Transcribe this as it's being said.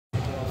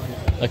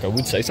Like I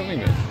would say something,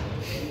 man.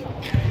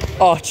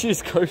 Oh,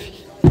 cheers, Kobe.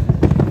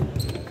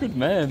 Good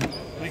man.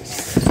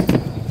 Thanks.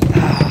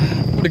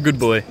 What a good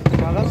boy.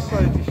 No, that's so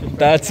disrespectful.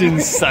 That's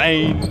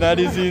insane. That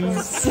is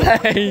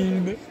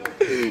insane.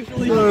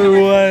 No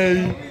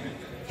way.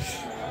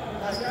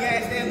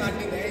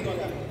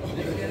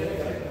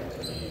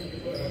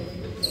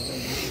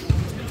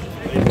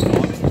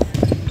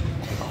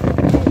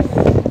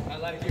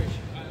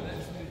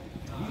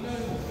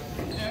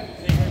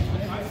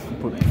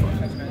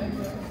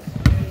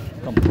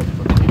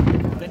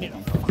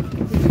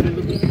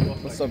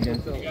 What's up,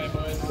 again?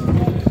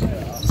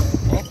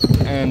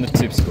 And the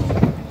tip score.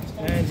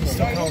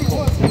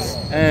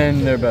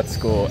 And they're about to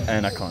score,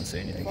 and I can't see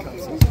anything.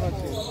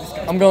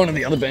 I'm going to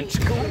the other bench.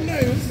 He's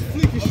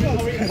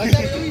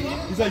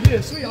like,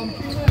 yeah, sweet, I'm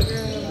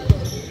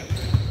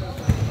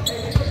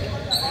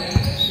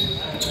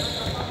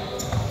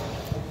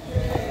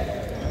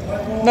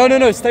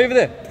No, stay over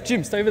there.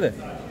 Jim, stay over there.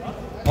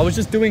 I was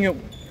just doing it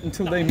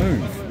until they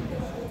move.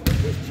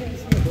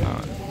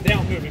 They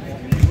aren't moving.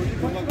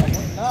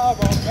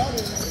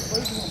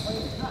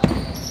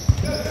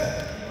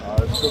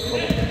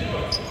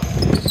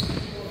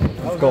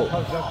 I've got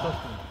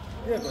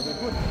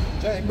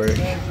break.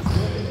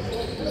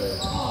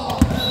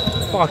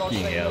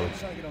 Fucking hell.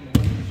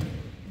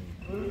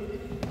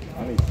 I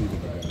need to see them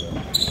again,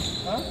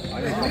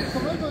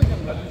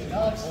 bro.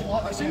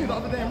 Huh? I seen you the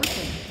other day in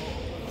Richmond.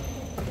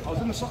 I was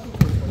in the soccer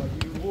court, but like,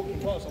 you were walking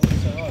past, I was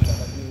saying, like,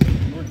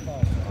 you were really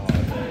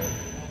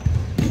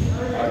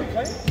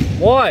fast.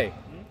 Why?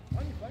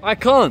 I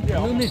can't.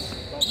 Yeah, this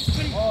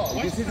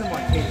isn't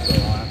my team, so I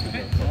have to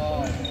go.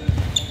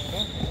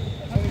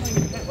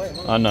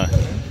 I know.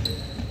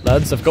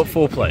 Lads, I've got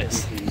 4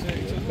 players.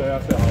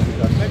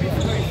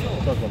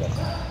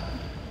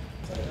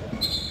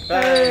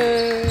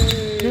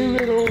 Hey! Too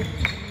little.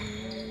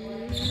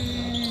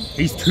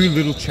 He's too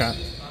little, chat.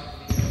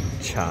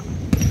 Chat.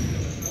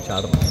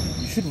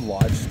 You should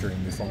live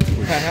stream this on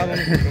Twitch. How long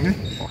has it been?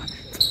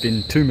 It's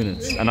been 2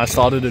 minutes, and I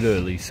started it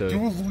early, so...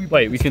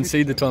 Wait, we can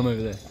see the time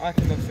over there. I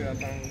cannot see that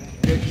time.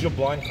 Yeah, because you're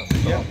blind.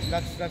 Yeah,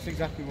 that's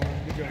exactly why.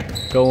 Good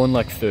job. Go on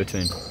like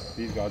 13.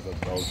 These guys are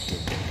gold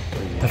shit.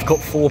 They've got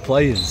 4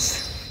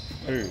 players.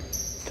 Who?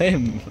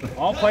 Them.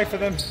 I'll play for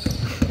them.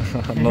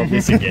 Not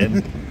this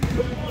again.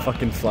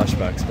 Fucking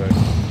flashbacks, bro.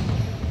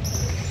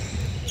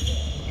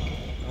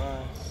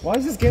 Why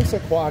is this game so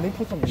quiet? I need to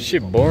put something.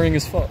 Shit, boring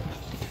as fuck.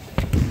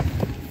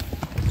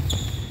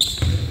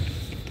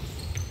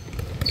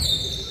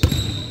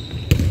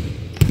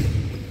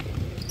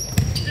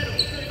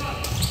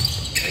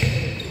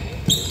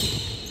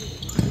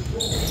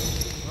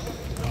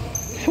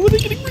 How are they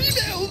getting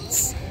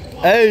rebounds?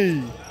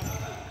 Hey!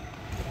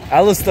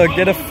 Alistair,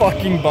 get a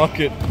fucking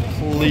bucket,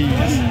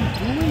 please.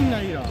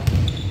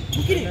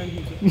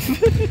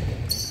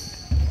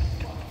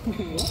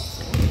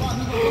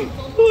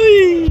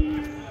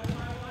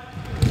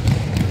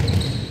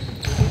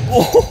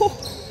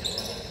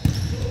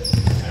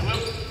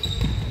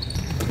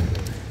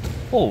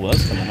 Oh,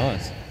 that's kind of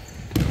nice.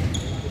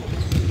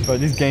 Bro,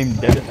 this game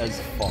dead as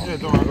fuck. Yeah,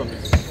 don't worry, I got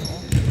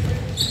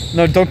this.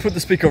 No, don't put the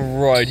speaker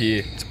right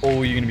here. It's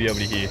all you're going to be able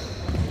to hear.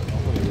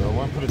 I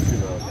won't put it too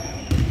loud.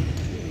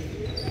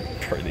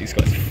 Bro, these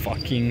guys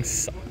fucking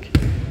suck.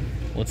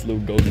 What's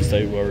little Golden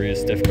State Warriors,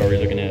 Steph Curry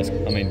looking ass?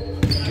 I mean,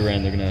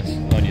 Durant looking ass.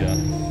 I knew that.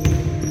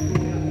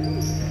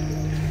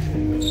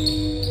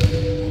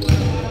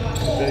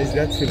 Is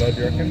that too low, do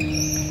you reckon?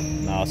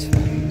 Nah, it's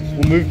fine.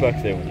 We'll move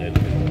back there when they're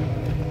done.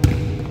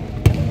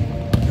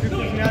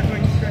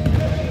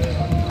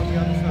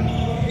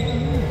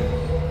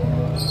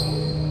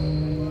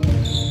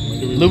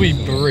 Louis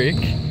Brick,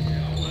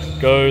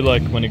 go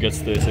like when it gets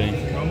 13.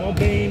 Come on,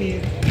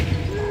 baby.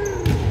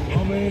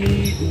 I'm an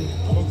eagle.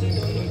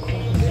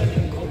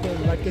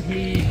 Like an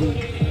eagle.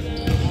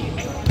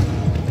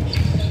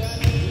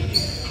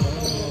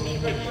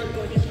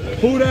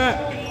 Who that?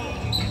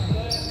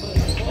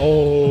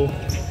 Oh.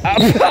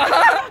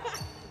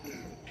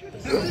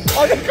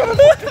 Oh, they got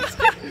it.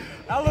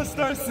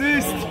 Alistair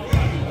assist.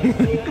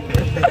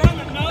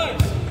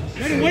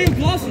 Wait,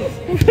 glasses.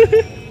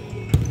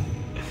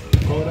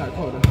 Call that.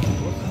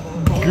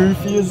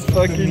 Goofiest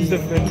fucking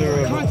defender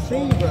ever. I can't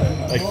see, bro.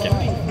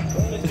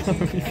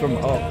 Okay. From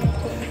up.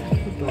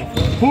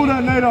 Pull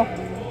that later.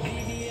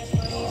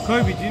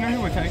 Kobe, do you know who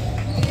we're taking?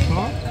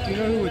 Huh? Do you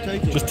know who we're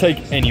taking? Just take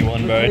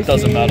anyone, bro. It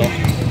doesn't matter.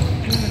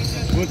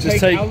 We'll Just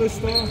take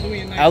Alistair.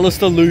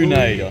 Alistair Lou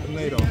Nader. We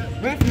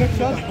have to lift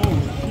that ball.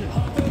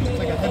 It's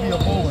like a heavier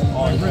ball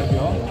and rip,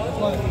 yeah? It's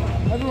like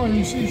everyone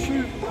you see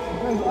shoot, it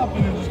goes up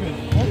and it just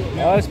goes.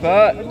 Nice,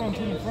 Pat. Everyone's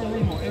in the front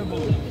room or air ball.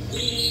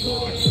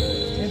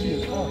 Heavy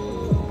as fuck.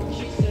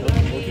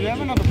 Do you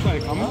have another play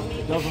coming?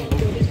 Doesn't.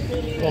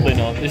 Probably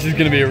not. This is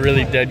going to be a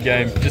really dead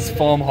game. Just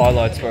farm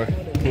highlights, bro.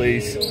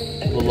 Please.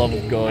 For the love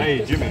of God.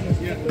 Hey, Jimmy.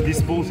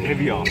 This ball's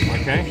heavier,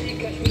 okay?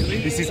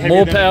 This is heavier.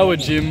 More power,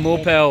 Jim. More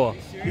power.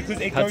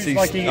 Because it Patsy's- goes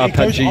like it goes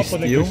Patsy's up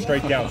and then goes steel.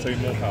 straight down, so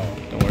more power.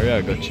 Don't worry,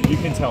 I got you. You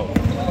can tell.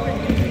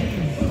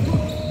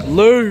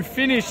 Lou,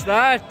 finish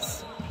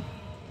that.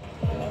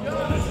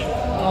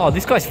 Oh,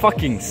 this guy's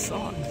fucking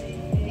sucks.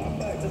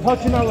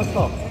 Touching other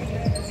stuff.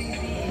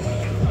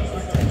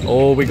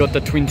 Oh, we got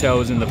the Twin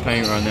Towers in the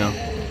paint right now.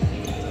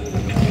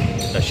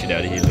 Get that shit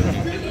out of here,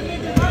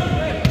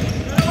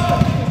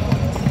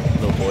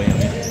 little boy, I mean.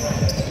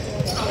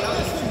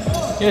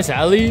 Yes,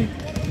 Ali.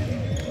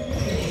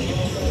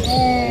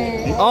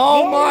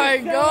 Oh my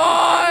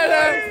god!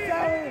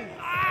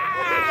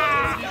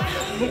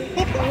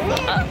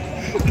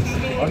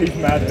 Oh, he's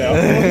mad now.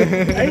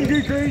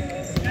 Angry Greek.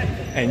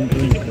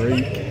 Angry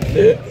Greek.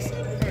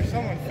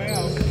 Someone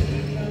fouled.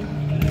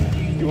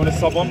 You want to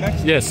sub on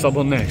next? Yeah, sub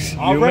on next.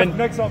 I'll ref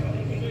next up.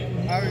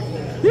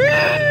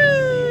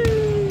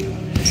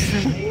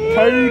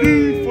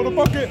 Cody for the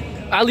bucket.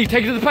 Ali,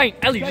 take it to the paint.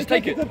 Ali, just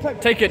take it.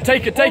 Take it.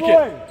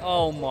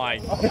 Oh my.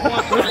 This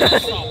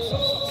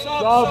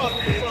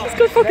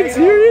guy's fucking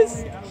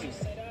serious?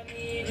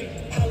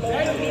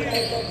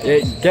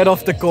 Yeah, get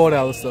off the court,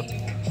 Alistair.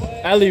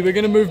 Ali, we're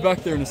gonna move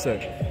back there in a sec.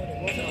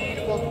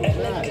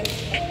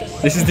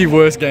 This is the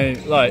worst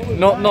game. Like,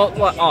 not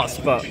like us,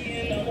 but.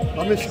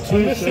 I missed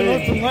two. That's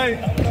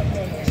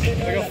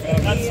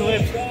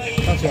slipped.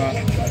 That's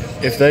alright.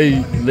 If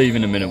they leave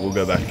in a minute, we'll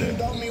go back there.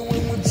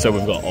 So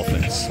we've got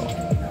offense. So.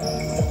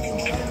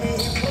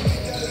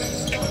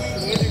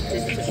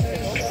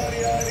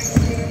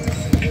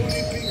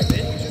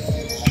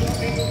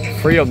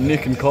 Free up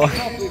Nick and Kai. I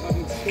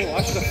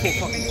should have 4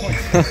 fucking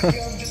points.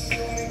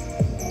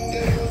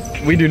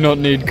 We do not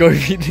need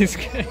Kobe this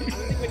game.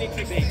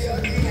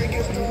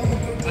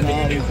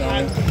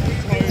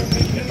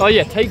 Oh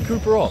yeah, take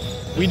Cooper off.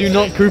 We do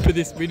not Cooper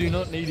this. We do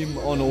not need him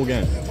on all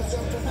game.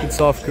 Good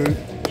soft Coop.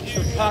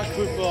 Pat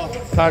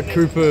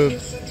Cooper,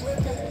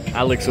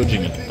 Alex or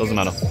Jimmy. Doesn't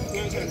matter.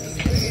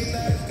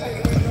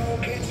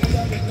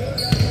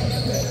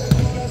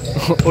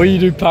 Or you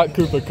do Pat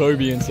Cooper,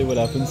 Kobe and see what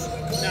happens. No.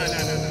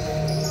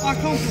 I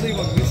can't believe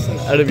I missed that.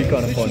 That'd be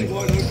kind of funny.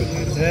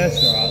 Yeah,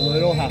 it's alright. Look,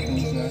 it all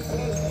happens now.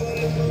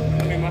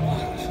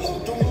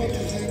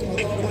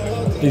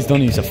 These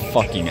Donnies are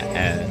fucking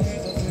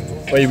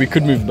ass. Wait, we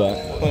could move back.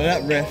 But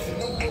that ref,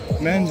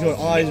 man's got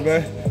eyes,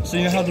 bro. So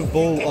you know how the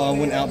ball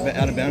went out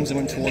of bounds and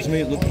went towards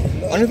me? It looked, I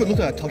don't know if it looked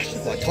like I touched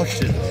it, but I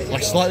touched it.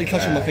 Like slightly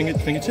touching my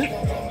fingertip.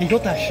 He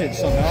got that shit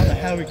somehow. I don't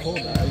know how he called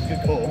that. It was a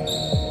good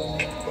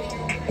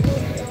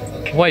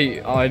call.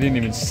 Wait, I didn't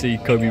even see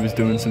Kobe was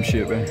doing some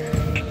shit, bro.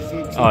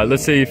 Alright,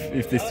 let's see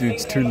if this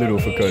dude's too little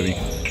for Kobe.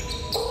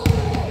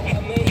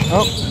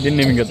 Oh,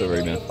 didn't even get the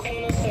rebound.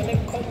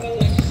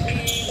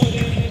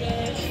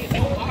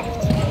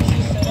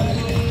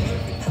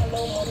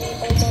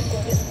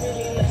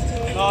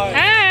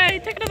 Hey,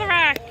 take it to the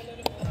rack.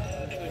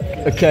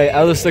 Okay,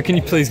 Alistair, can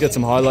you please get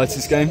some highlights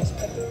this game?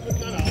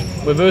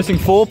 We're versing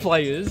 4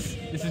 players.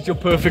 This is your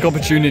perfect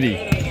opportunity.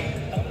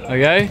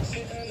 Okay?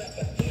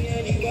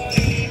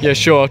 Yeah,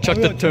 sure. I'll chuck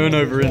the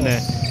turnover in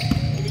there.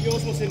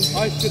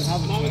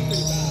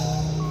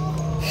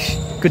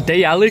 Good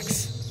day,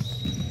 Alex.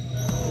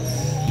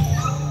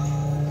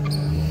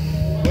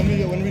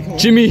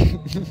 Jimmy.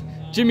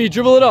 Jimmy,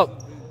 dribble it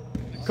up.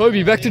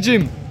 Kobe, back to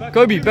Jim.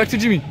 Kobe, back to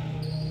Jimmy.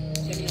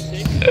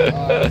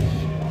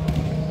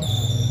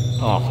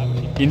 Oh,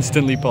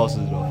 instantly passes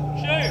it off.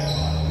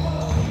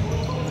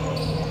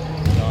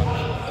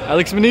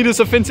 Alex Manitas,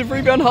 offensive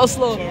rebound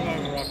hustler.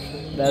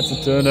 That's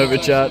a turnover,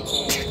 chat.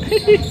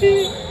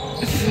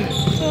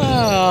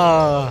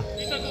 Ah.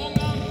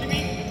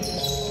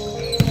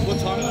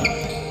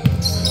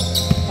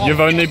 You've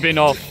only been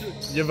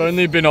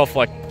off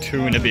like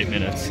 2 and a bit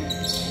minutes.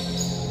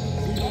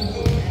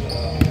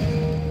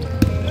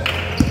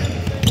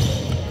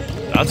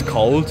 That's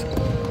cold.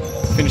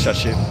 Finish that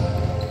shit.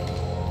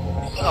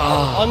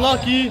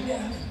 Unlucky.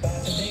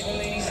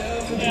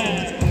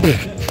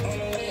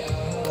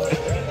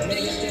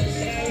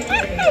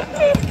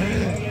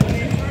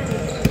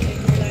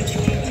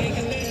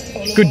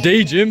 Good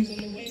D, Jim.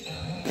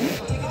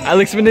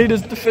 Alex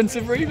Vanita's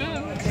defensive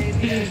rebound.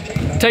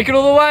 Take it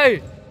all the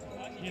way.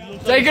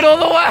 Take it all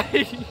the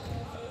way.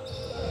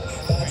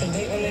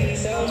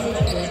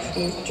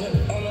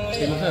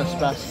 He looks like a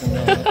spastic.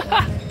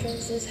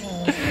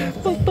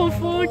 What the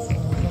fuck?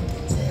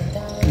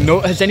 No,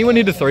 has anyone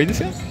hit a 3 this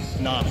year?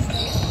 Nah.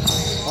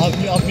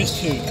 I've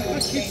missed 2.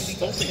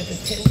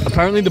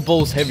 Apparently the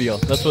ball's heavier.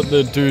 That's what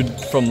the dude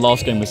from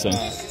last game was saying.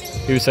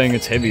 He was saying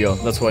it's heavier.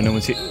 That's why no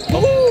one's hit.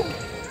 Oh.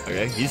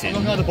 Okay, he's in.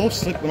 Look how the ball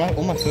slipped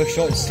on my first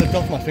shot. It slipped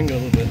off my finger a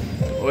little bit.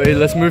 Wait,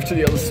 let's move to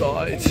the other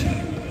side.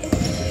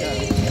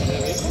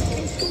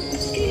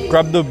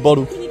 Grab the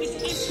bottle.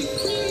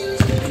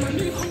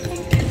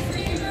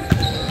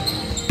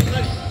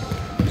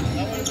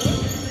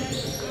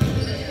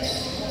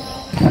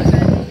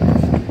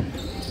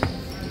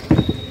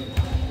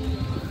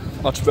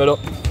 Much better.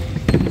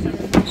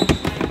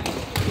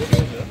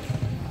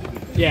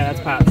 Yeah, that's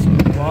Pat's.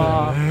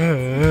 Wow.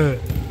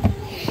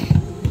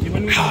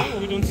 When are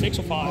we doing 6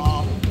 or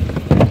 5?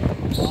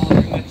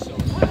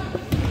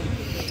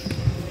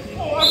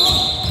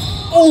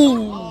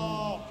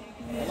 Oh!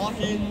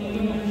 Lucky.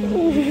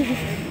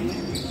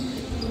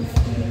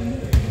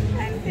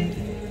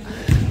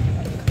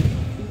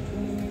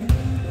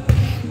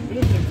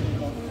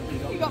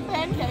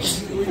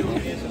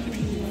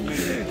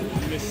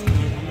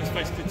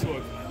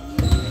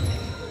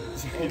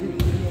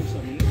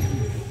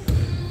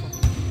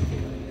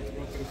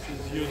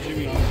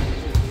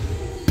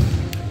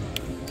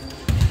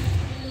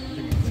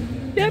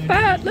 Yeah,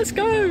 Pat, let's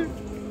go.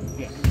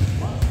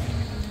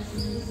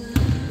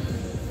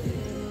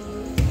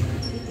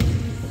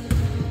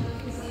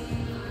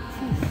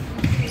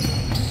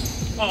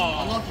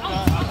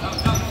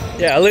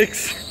 Yeah,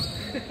 Alex.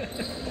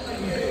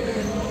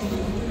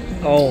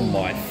 Oh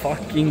my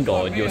fucking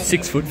god, you're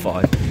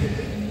 6'5".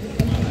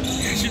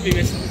 Should be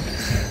missing.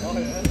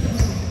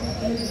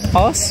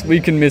 Us, we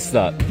can miss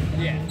that.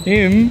 Yeah.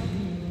 Him,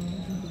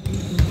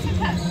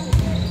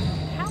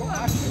 How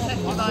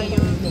protected are you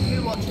of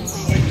who watches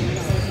these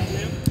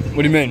videos?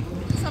 what do you mean?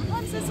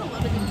 Sometimes there's a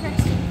lot of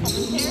interesting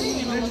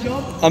commentary and a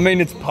lot of I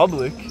mean, it's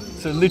public,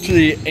 so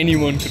literally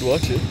anyone could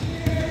watch it.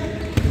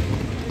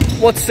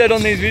 What's said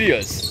on these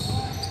videos?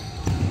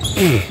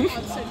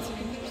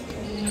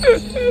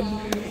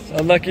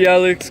 Unlucky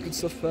Alex, good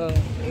stuff.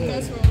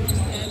 that's what I'm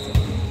just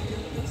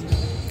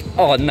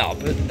Oh no,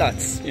 but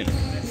that's, you know,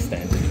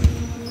 standard.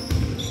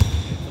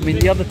 I mean,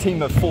 the other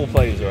team have 4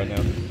 players right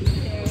now.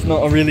 It's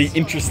not a really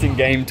interesting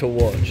game to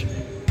watch.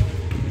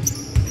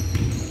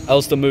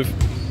 Alistair, move.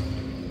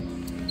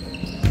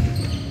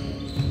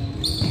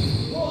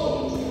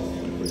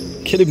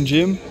 Kill him,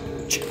 Jim.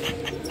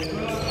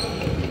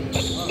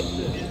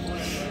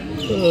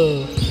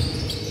 Oh.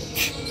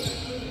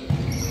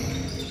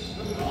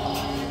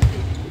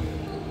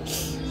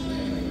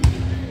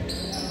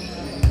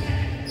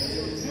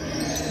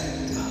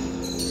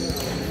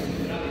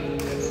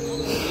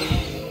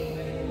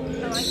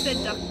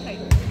 duct tape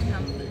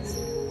numbers.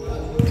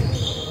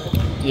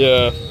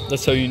 Yeah,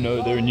 that's how you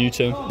know they're a new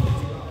team.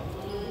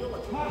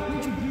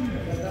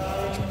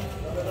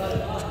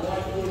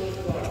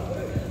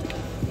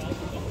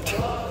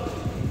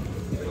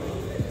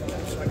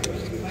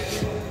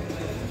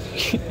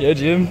 Yeah,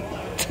 Jim.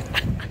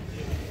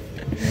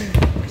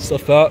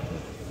 Stuff out.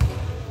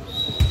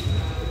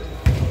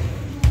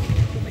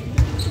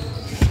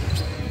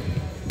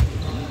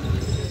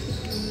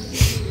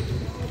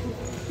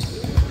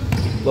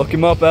 Lock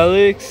him up,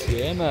 Alex.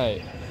 Yeah,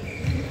 mate.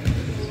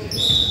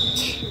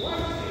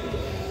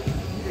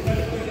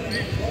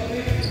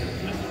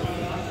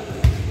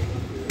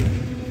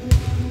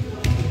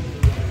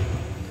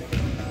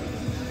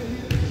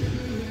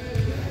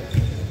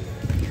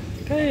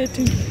 Pay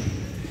attention.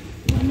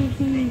 I'm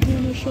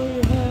gonna show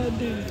you how to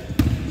do it.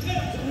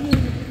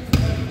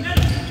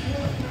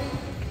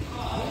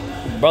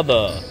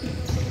 Brother.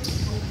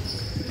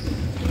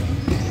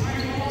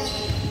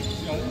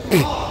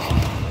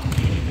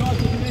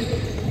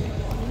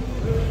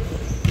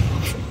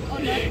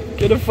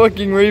 Get a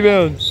fucking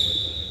rebound.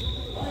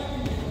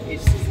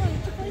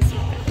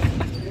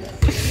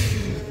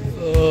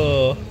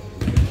 Oh.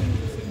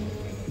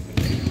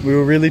 We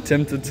were really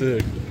tempted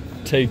to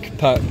take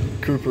Pat,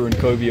 Cooper and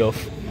Kobe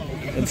off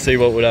and see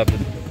what would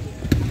happen.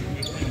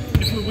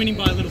 If we're winning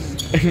by a little.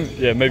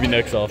 Yeah, maybe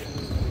next half.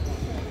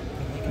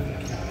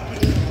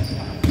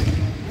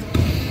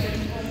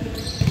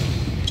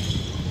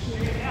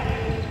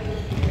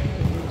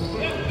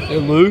 Hey,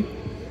 Lou.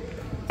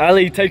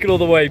 Ali, take it all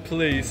the way,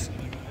 please.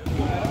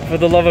 For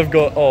the love of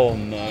God. Oh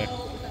no.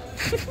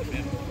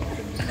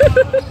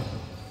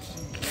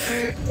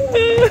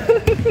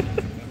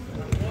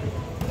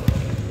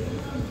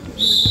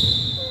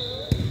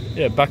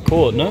 Yeah, back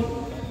court, no?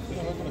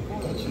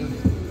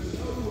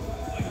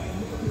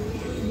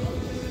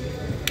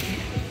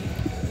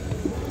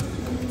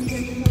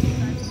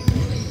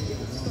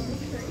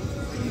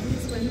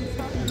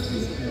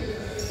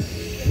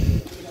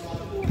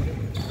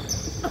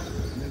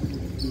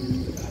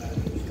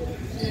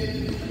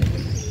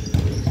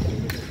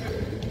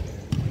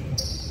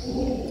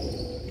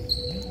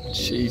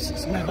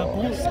 Jesus. No, the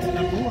ball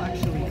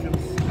actually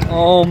feels.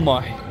 Oh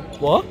my.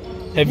 What?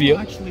 Heavier? The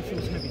ball actually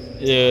feels heavy.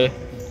 Yeah.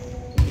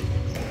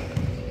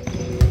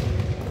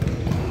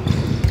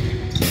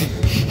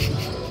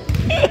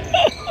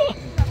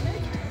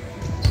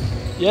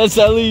 Yes,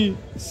 Ali!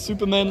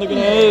 Superman looking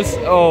ass!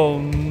 Oh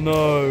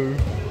no.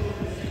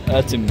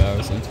 That's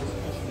embarrassing.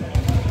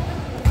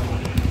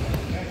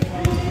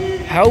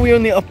 How are we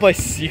only up by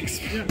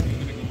 6? Yeah.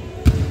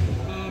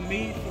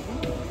 Me for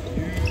who?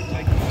 You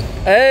take.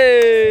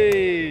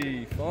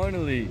 Hey!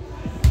 Finally.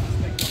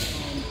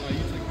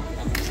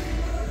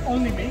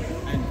 Only me.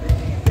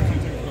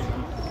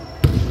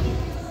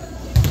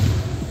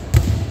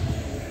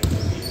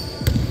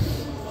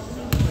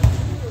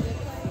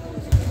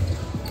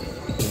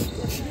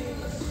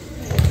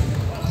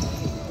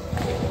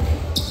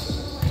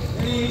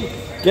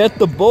 Get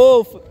the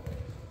ball!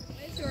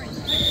 Where's your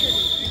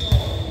intensity?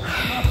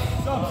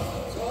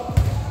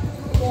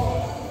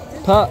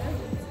 Pat.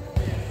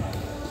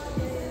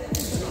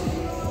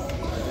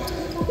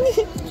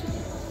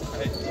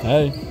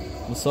 Hey,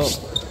 what's up?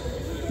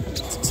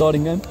 It's an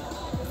exciting game.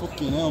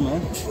 Fucking hell,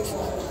 man.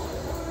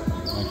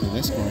 Okay,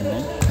 they're scoring,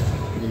 right?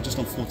 We were just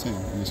on 14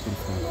 and we scored a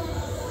 4.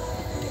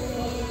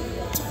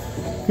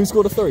 Who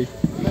scored a 3?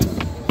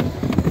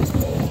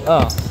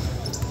 Ah.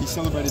 He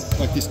celebrated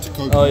like this to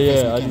go. Oh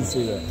yeah, I didn't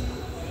see that.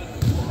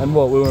 And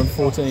what? We were in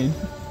 14.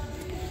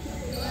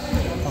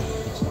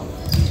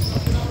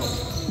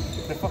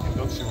 They're fucking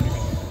dog shit. What do you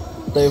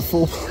mean? They have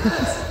 4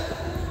 points.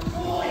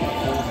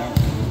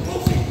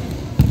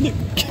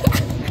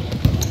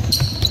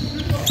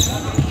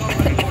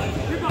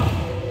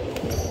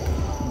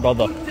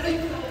 Brother.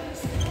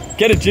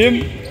 Get it, Jim.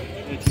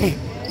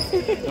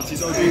 That's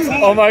his OB.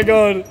 Oh my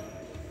god.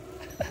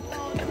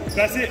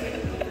 That's it.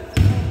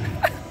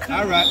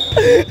 All right.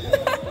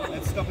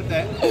 Let's stop at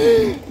that.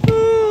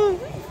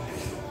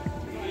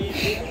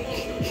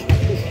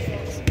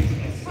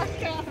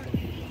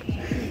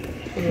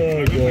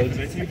 Oh god.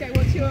 Okay,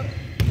 what's your...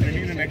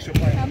 Anything the next shot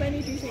play. How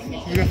many do you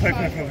think? We're gonna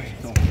play.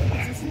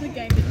 This is the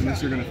game to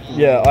Unless you're gonna.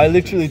 Yeah, I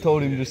literally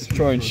told him just to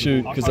try and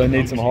shoot because I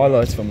need some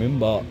highlights from him,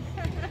 but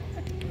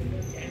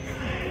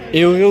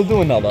he'll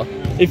do another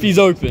if he's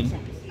open.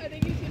 I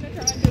think he's gonna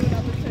try and do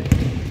another two.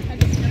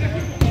 And it's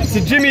gonna... So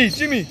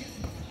Jimmy.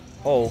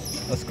 Oh,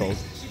 that's cold.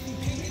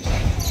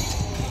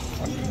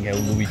 Fucking hell,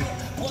 Louis.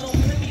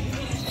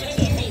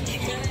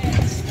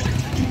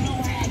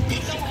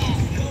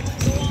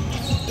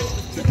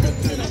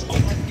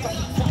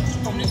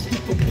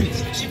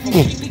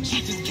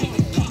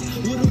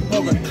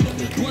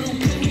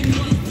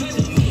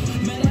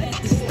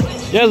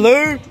 Yeah,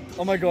 Lou.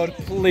 Oh my god,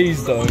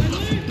 please don't.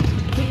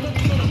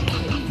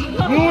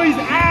 Louis'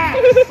 ass!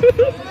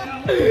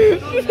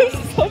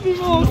 Stop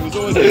him off. It was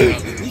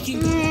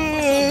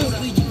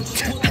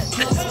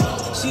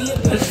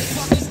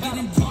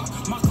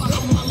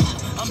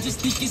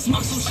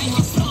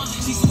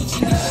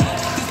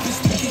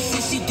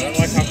always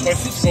like how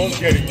close the score's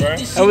getting, bro.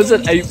 I was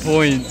at 8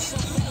 points.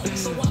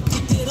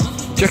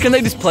 Do you reckon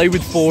they just play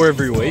with 4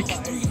 every week?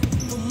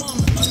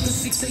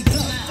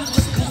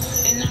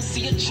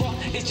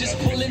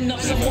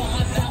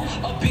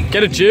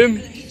 Get it,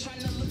 Jim.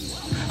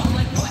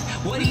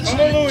 Come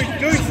on, Louis,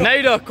 do something.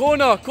 Nader,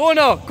 corner.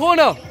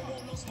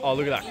 Oh,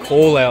 look at that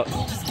call out.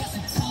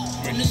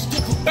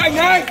 Bang,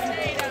 Nate!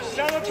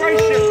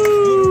 Celebration!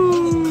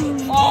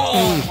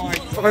 Oh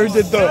my Bro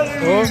did that.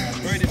 Huh?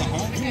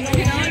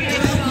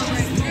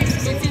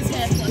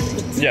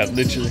 Yeah,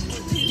 literally.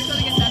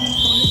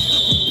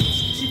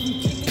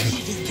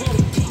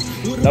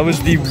 That was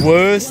the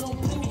worst